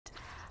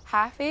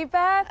Happy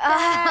birthday!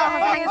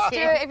 Thank you.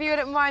 If you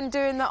wouldn't mind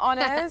doing the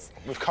honours.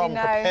 We've come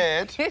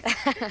prepared.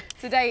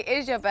 Today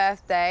is your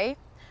birthday,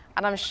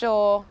 and I'm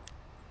sure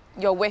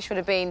your wish would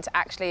have been to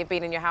actually have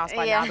been in your house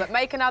by now, but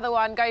make another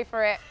one, go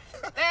for it.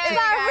 Is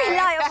that a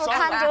reliable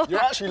candle? You're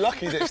actually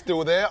lucky that it's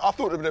still there. I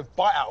thought it would have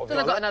bite out of it.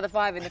 I've got another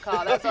 5 in the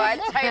car, that's all right.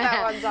 Take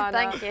that one, Zana.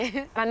 Thank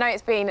you. I know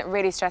it's been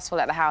really stressful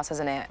at the house,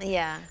 hasn't it?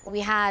 Yeah. We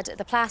had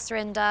the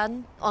plastering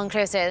done. On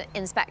closer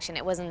inspection,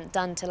 it wasn't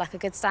done to, like, a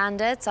good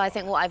standard. So I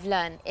think what I've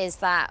learned is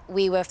that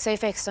we were so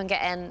focused on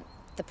getting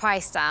the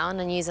price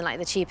down and using, like,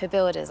 the cheaper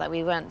builders, like,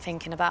 we weren't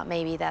thinking about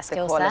maybe their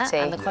skill set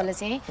and the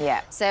quality.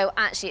 Yeah. So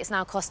actually, it's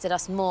now costed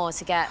us more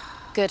to get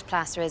good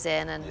plasterers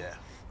in, and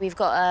we've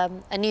got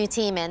a new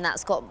team in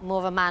that's got more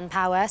of a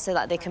manpower so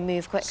that they can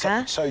move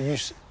quicker. So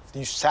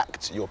you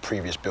sacked your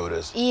previous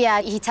builders?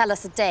 Yeah, he'd tell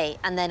us a date,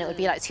 and then it would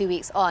be like 2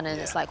 weeks on, and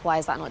it's like, why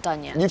is that not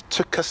done yet? You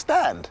took a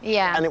stand.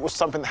 Yeah. And it was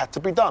something that had to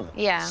be done.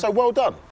 Yeah. So well done.